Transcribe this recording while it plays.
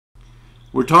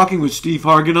We're talking with Steve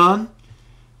Hargadon.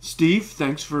 Steve,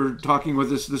 thanks for talking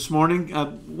with us this morning.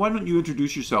 Why don't you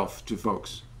introduce yourself to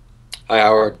folks? Hi,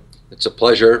 Howard. It's a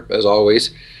pleasure, as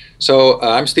always.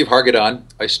 I'm Steve Hargadon.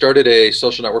 I started a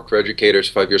social network for educators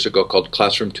 5 years ago called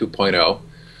Classroom 2.0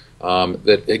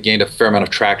 that it gained a fair amount of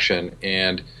traction,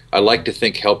 and I like to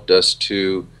think helped us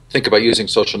to think about using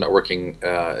social networking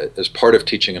as part of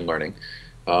teaching and learning.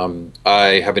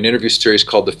 I have an interview series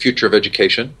called The Future of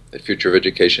Education at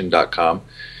futureofeducation.com,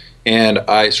 and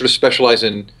I sort of specialize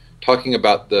in talking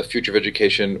about the future of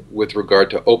education with regard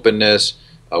to openness,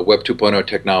 Web 2.0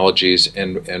 technologies,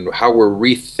 and how we're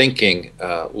rethinking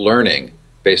learning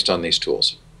based on these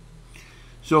tools.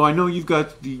 So I know you've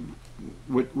got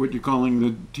what you're calling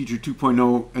the Teacher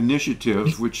 2.0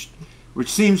 initiative, which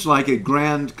seems like a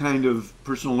grand kind of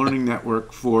personal learning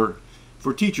network for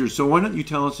teachers. So why don't you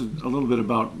tell us a little bit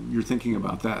about your thinking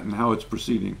about that and how it's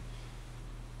proceeding?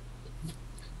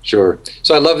 Sure.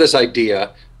 So I love this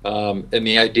idea, and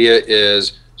the idea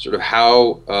is sort of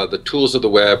how the tools of the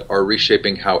web are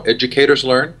reshaping how educators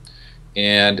learn,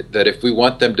 and that if we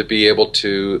want them to be able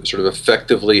to sort of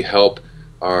effectively help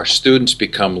our students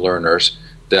become learners,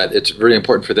 that it's really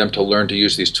important for them to learn to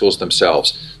use these tools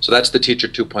themselves. So that's the Teacher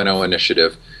 2.0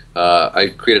 initiative.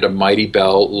 I created a Mighty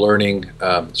Bell learning,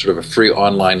 sort of a free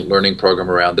online learning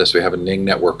program around this. We have a Ning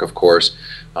network, of course,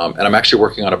 and I'm actually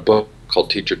working on a book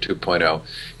called Teacher 2.0.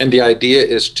 And the idea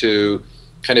is to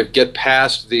kind of get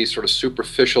past the sort of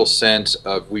superficial sense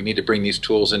of we need to bring these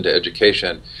tools into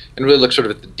education and really look sort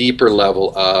of at the deeper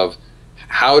level of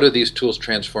how do these tools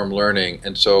transform learning,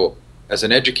 and so as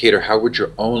an educator, how would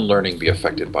your own learning be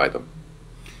affected by them?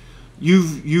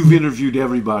 You've interviewed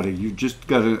everybody. You've just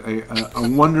got a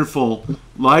wonderful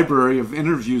library of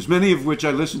interviews, many of which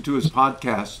I listen to as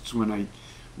podcasts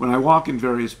when I walk in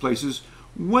various places.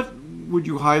 What would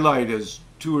you highlight as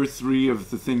 2 or 3 of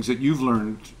the things that you've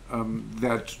learned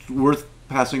that's worth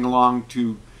passing along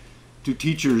to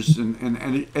teachers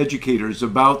and educators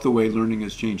about the way learning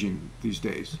is changing these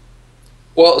days?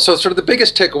 Well, so sort of the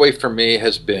biggest takeaway for me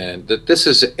has been that this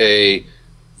is a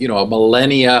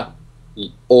millennia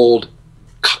old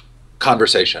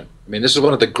conversation. I mean, this is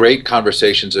one of the great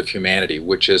conversations of humanity,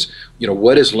 which is,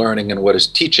 what is learning and what is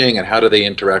teaching and how do they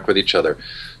interact with each other?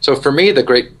 So for me, the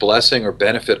great blessing or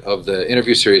benefit of the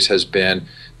interview series has been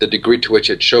the degree to which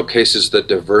it showcases the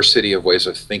diversity of ways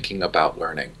of thinking about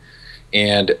learning.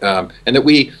 And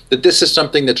that this is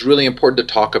something that's really important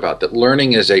to talk about, that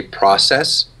learning is a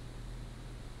process.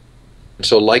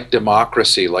 So like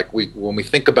democracy, when we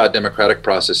think about democratic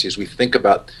processes, we think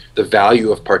about the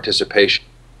value of participation.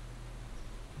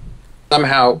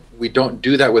 Somehow we don't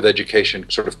do that with education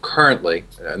sort of currently,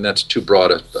 and that's too broad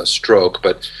a stroke,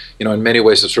 but in many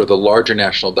ways the sort of the larger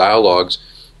national dialogues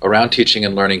around teaching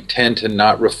and learning tend to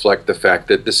not reflect the fact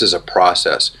that this is a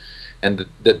process and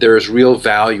that there is real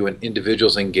value in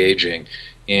individuals engaging.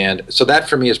 And so that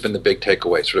for me has been the big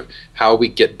takeaway, sort of how we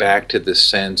get back to this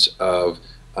sense of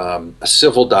a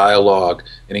civil dialogue,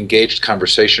 an engaged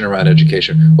conversation around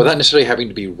education without necessarily having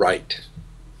to be right.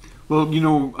 Well,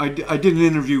 I did an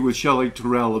interview with Shelley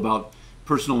Terrell about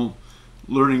personal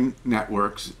learning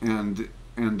networks, and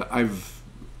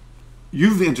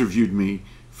you've interviewed me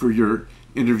for your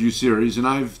interview series, and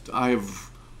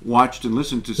I've watched and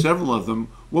listened to several of them.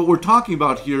 What we're talking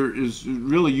about here is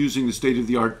really using the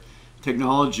state-of-the-art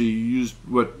technology. Used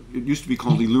what it used to be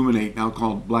called Illuminate, now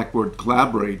called Blackboard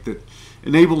Collaborate, that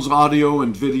enables audio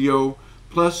and video.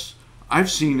 Plus,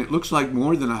 I've seen, it looks like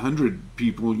more than 100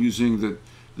 people using the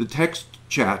text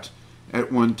chat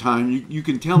at one time. You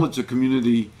can tell it's a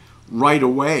community right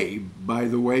away by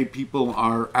the way people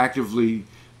are actively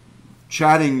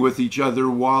chatting with each other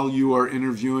while you are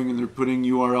interviewing, and they're putting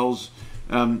URLs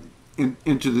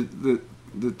into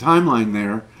the timeline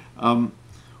there.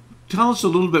 Tell us a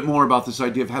little bit more about this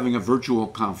idea of having a virtual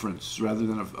conference rather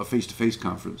than a face-to-face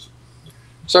conference.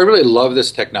 So I really love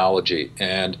this technology,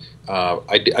 and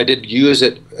I did use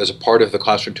it as a part of the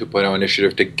Classroom 2.0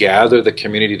 initiative to gather the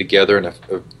community together in a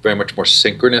very much more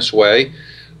synchronous way,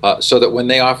 so that when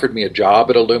they offered me a job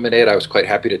at Illuminate, I was quite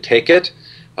happy to take it.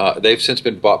 They've since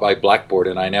been bought by Blackboard,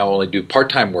 and I now only do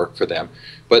part-time work for them.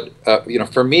 But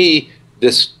for me,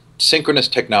 this synchronous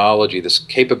technology, this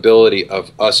capability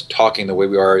of us talking the way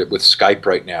we are with Skype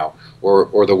right now,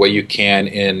 or the way you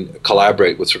can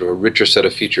Collaborate with sort of a richer set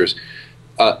of features.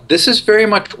 This is very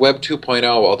much Web 2.0,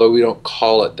 although we don't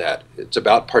call it that. It's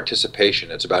about participation.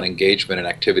 It's about engagement and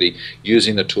activity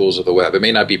using the tools of the web. It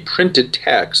may not be printed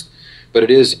text, but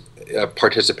it is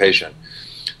participation.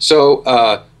 So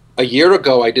a year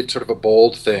ago, I did sort of a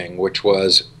bold thing, which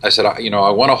was I said, I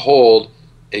want to hold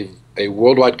a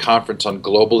worldwide conference on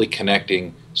globally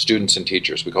connecting students and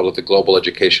teachers. We called it the Global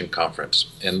Education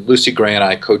Conference. And Lucy Gray and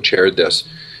I co-chaired this.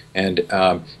 And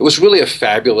it was really a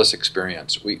fabulous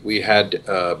experience. We had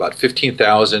about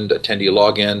 15,000 attendee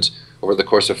logins over the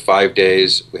course of 5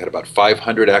 days. We had about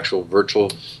 500 actual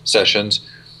virtual sessions.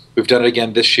 We've done it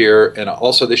again this year. And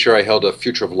also this year I held a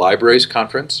Future of Libraries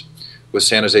conference with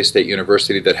San Jose State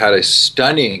University that had a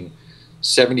stunning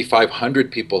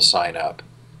 7,500 people sign up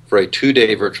for a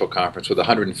 2-day virtual conference with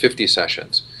 150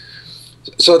 sessions.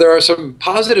 So there are some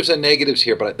positives and negatives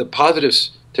here, but the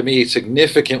positives to me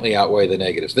significantly outweigh the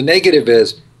negatives. The negative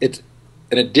is it's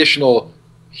an additional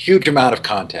huge amount of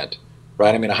content,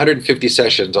 right? I mean, 150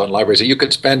 sessions on libraries. So you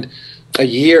could spend a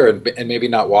year and maybe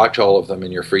not watch all of them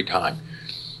in your free time.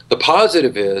 The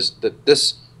positive is that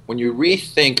this, when you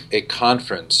rethink a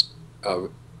conference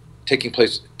taking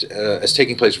place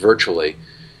virtually,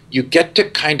 you get to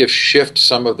kind of shift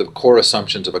some of the core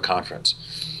assumptions of a conference.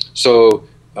 So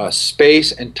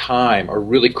space and time are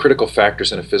really critical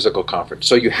factors in a physical conference.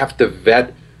 So you have to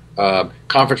vet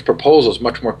conference proposals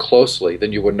much more closely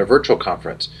than you would in a virtual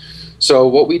conference. So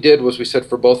what we did was we said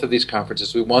for both of these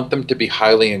conferences, we want them to be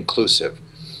highly inclusive.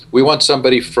 We want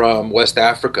somebody from West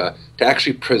Africa to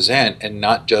actually present and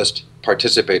not just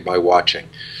participate by watching.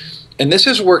 And this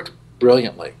has worked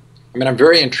brilliantly. I mean, I'm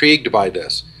very intrigued by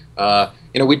this.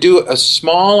 We do a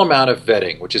small amount of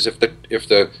vetting, which is if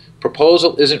the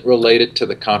proposal isn't related to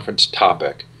the conference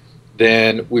topic,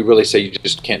 then we really say you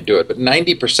just can't do it. But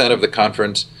 90% of the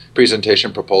conference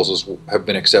presentation proposals have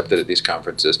been accepted at these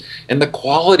conferences, and the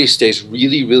quality stays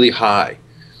really, really high.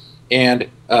 And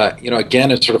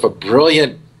again, it's sort of a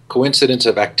brilliant coincidence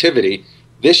of activity.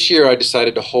 This year, I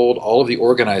decided to hold all of the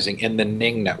organizing in the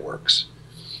Ning networks.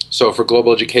 So for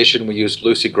Global Education, we used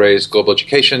Lucy Gray's Global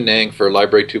Education Ning. For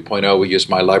Library 2.0, we used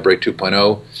my Library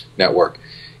 2.0 network.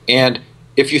 And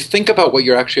if you think about what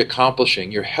you're actually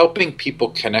accomplishing, you're helping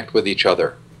people connect with each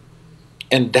other.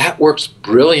 And that works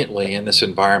brilliantly in this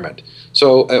environment.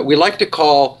 So we like to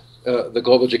call the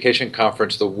Global Education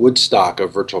Conference the Woodstock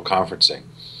of virtual conferencing.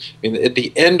 I mean, at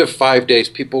the end of 5 days,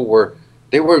 people were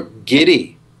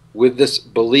giddy with this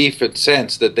belief and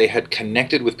sense that they had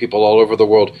connected with people all over the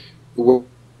world who were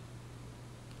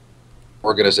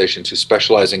organizations who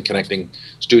specialize in connecting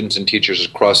students and teachers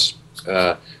across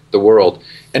the world.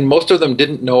 And most of them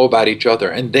didn't know about each other,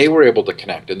 and they were able to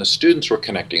connect, and the students were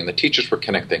connecting, and the teachers were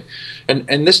connecting.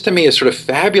 And this to me is sort of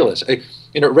fabulous. It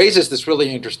raises this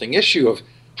really interesting issue of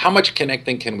how much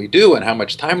connecting can we do and how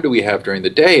much time do we have during the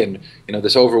day, and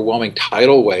this overwhelming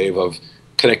tidal wave of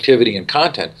connectivity and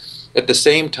content. At the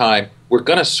same time, we're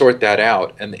going to sort that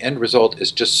out, and the end result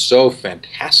is just so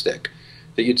fantastic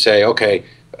that you'd say, okay,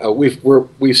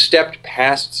 we've stepped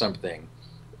past something,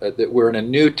 that we're in a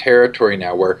new territory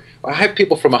now where I have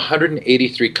people from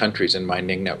 183 countries in my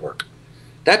Ning network.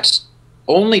 That's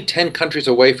only 10 countries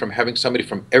away from having somebody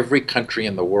from every country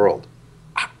in the world.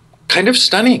 Kind of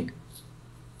stunning.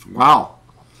 Wow.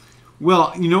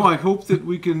 Well, I hope that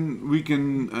we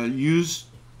can use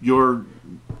your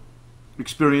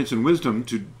experience and wisdom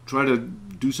to try to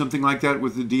do something like that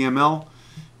with the DML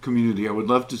community. I would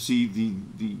love to see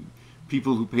the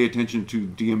people who pay attention to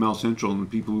DML Central and the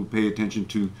people who pay attention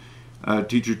to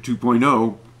Teacher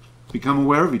 2.0 become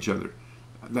aware of each other.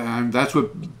 And that's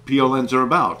what PLNs are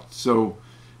about. So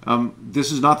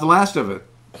this is not the last of it.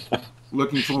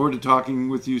 Looking forward to talking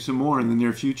with you some more in the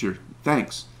near future.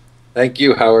 Thanks. Thank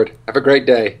you, Howard. Have a great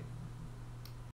day.